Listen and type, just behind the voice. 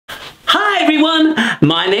everyone,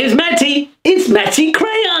 my name's Matty. It's Matty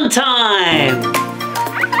Crayon time.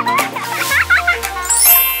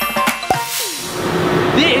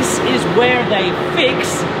 This is where they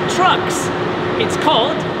fix trucks. It's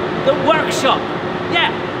called the workshop.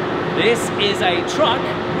 Yeah, this is a truck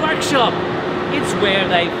workshop. It's where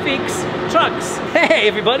they fix trucks. Hey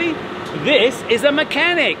everybody, this is a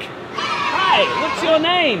mechanic. Hi, what's your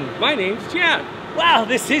name? My name's Jeff. Wow,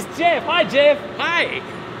 this is Jeff. Hi Jeff. Hi.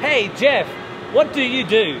 Hey Jeff, what do you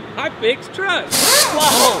do? I fix trucks.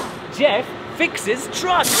 Wow, Jeff fixes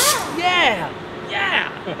trucks. Yeah.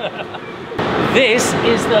 This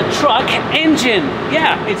is the truck engine.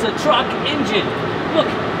 Yeah, it's a truck engine. Look,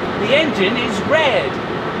 the engine is red.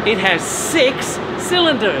 It has 6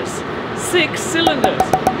 cylinders. 6 cylinders.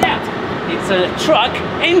 Yeah, it's a truck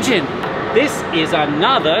engine. This is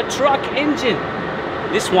another truck engine.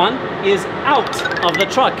 This one is out of the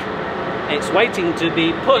truck. It's waiting to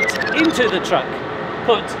be put into the truck.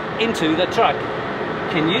 Put into the truck.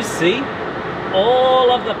 Can you see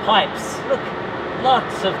all of the pipes? Look,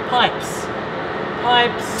 lots of pipes.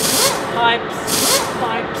 Pipes, pipes,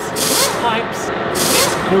 pipes, pipes.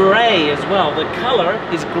 It's grey as well. The color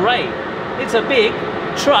is grey. It's a big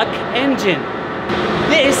truck engine.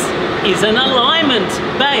 This is an alignment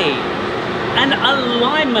bay. An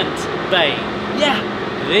alignment bay. Yeah,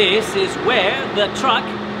 this is where the truck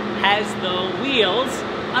has the wheels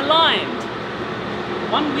aligned.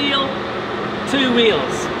 1 wheel, 2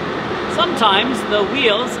 wheels. Sometimes the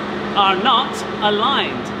wheels are not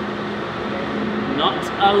aligned. Not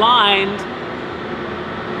aligned.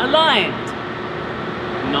 Aligned.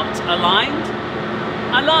 Not aligned.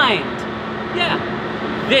 Aligned. Yeah.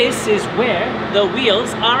 This is where the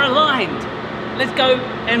wheels are aligned. Let's go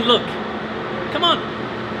and look. Come on.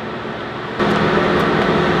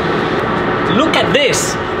 Look at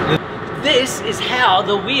this. This is how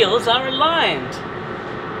the wheels are aligned.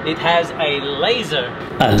 It has a laser.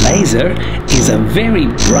 A laser is a very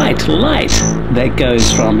bright light that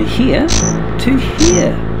goes from here to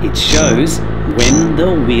here. It shows when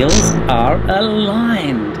the wheels are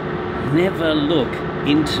aligned. Never look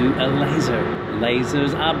into a laser.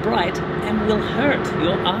 Lasers are bright and will hurt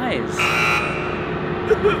your eyes.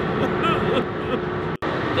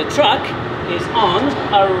 The truck is on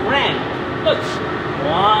a ramp. Look,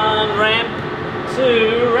 1 ramp,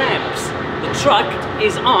 2 ramps. The truck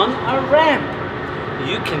is on a ramp.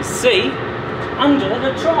 You can see under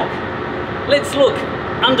the truck. Let's look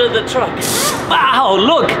under the truck. Wow,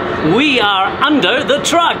 look, we are under the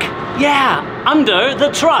truck. Yeah, under the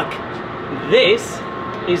truck. This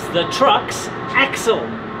is the truck's axle.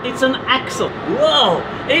 It's an axle. Whoa,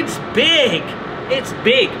 it's big. It's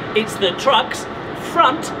big. It's the truck's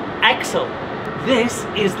front axle. This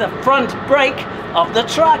is the front brake of the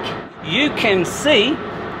truck. You can see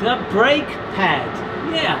the brake pad.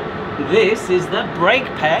 Yeah, this is the brake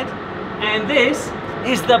pad and this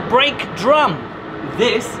is the brake drum.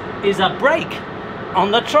 This is a brake on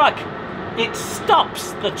the truck. It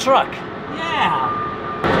stops the truck. Yeah.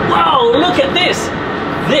 Whoa, look at this.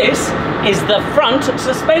 This is the front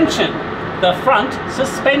suspension. The front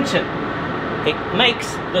suspension. It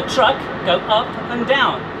makes the truck go up and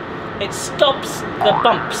down. It stops the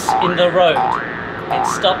bumps in the road. It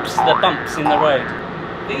stops the bumps in the road.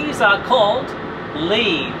 These are called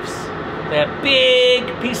leaves. They're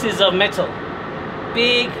big pieces of metal.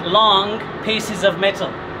 Big, long pieces of metal.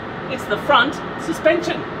 It's the front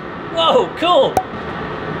suspension. Whoa, cool.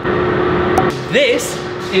 This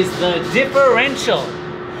is the differential.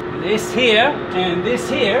 This here and this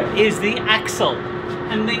here is the axle.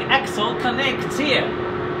 And the axle connects here,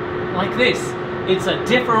 like this. It's a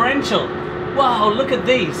differential. Wow, look at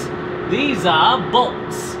these. These are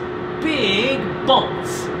bolts. Big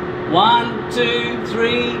bolts. 1, 2,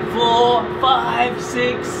 3, 4, 5,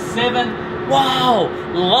 6, 7. Wow,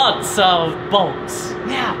 lots of bolts.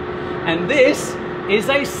 Yeah, and this is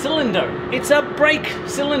a cylinder. It's a brake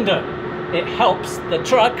cylinder. It helps the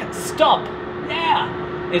truck stop. Yeah,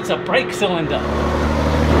 it's a brake cylinder.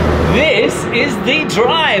 This is the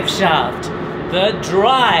drive shaft. The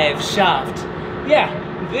drive shaft. Yeah,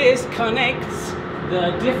 this connects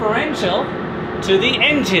the differential to the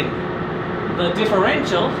engine. The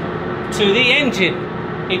differential to the engine.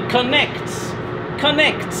 It connects.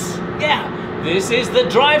 Yeah, this is the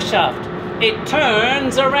drive shaft. It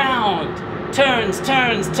turns around. Turns.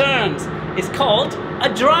 It's called a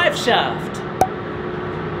drive shaft.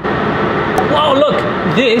 Whoa, look,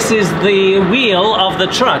 this is the wheel of the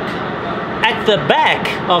truck. At the back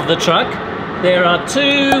of the truck, there are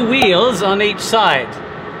 2 wheels on each side.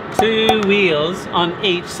 2 wheels on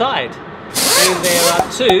each side. And there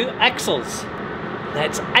are 2 axles.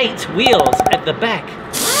 That's 8 wheels at the back.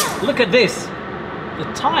 Look at this.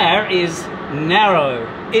 The tire is narrow.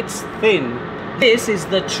 It's thin. This is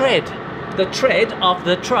the tread. The tread of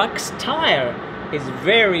the truck's tire is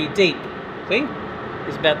very deep. See?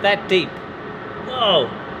 It's about that deep. Whoa.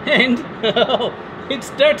 And it's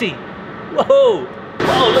dirty. Whoa.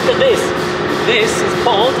 Whoa, look at this. This is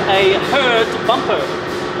called a herd bumper.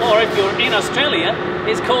 Or if you're in Australia,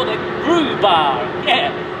 it's called a groo bar.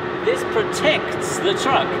 Yeah. This protects the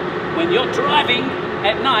truck. When you're driving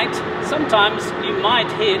at night, sometimes you might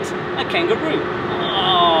hit a kangaroo.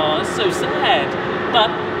 Oh, so sad. But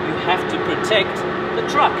you have to protect the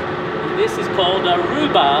truck. And this is called a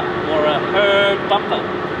rhubarb or a herd bumper.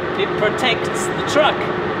 It protects the truck.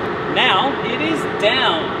 Now it is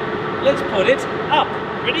down. Let's put it up.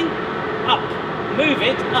 Ready? Up. Move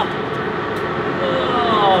it up.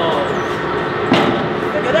 Oh,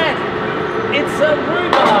 look at that. It's a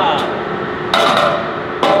rhubarb.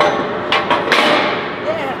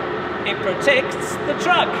 Yeah. It protects the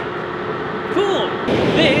truck. Cool.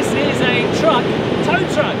 This is a truck, tow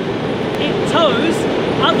truck. It tows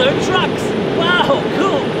other trucks. Wow,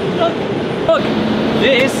 cool. Look, look.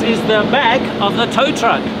 This is the back of the tow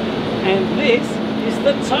truck. And this is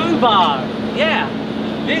the tow bar. Yeah.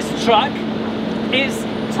 This truck is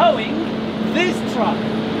towing this truck.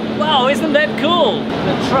 Wow, isn't that cool?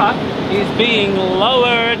 The truck is being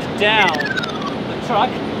lowered down. The truck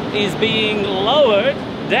is being lowered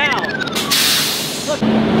down. Look.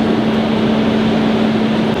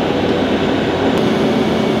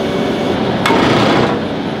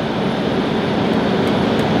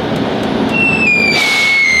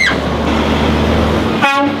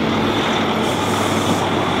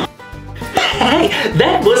 Hey,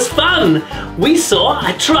 that was fun! We saw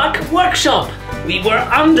a truck workshop. We were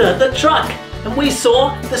under the truck and we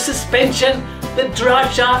saw the suspension, the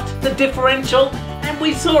drive shaft, the differential, and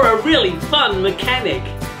we saw a really fun mechanic.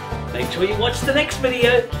 Make sure you watch the next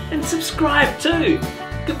video and subscribe too.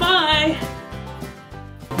 Goodbye!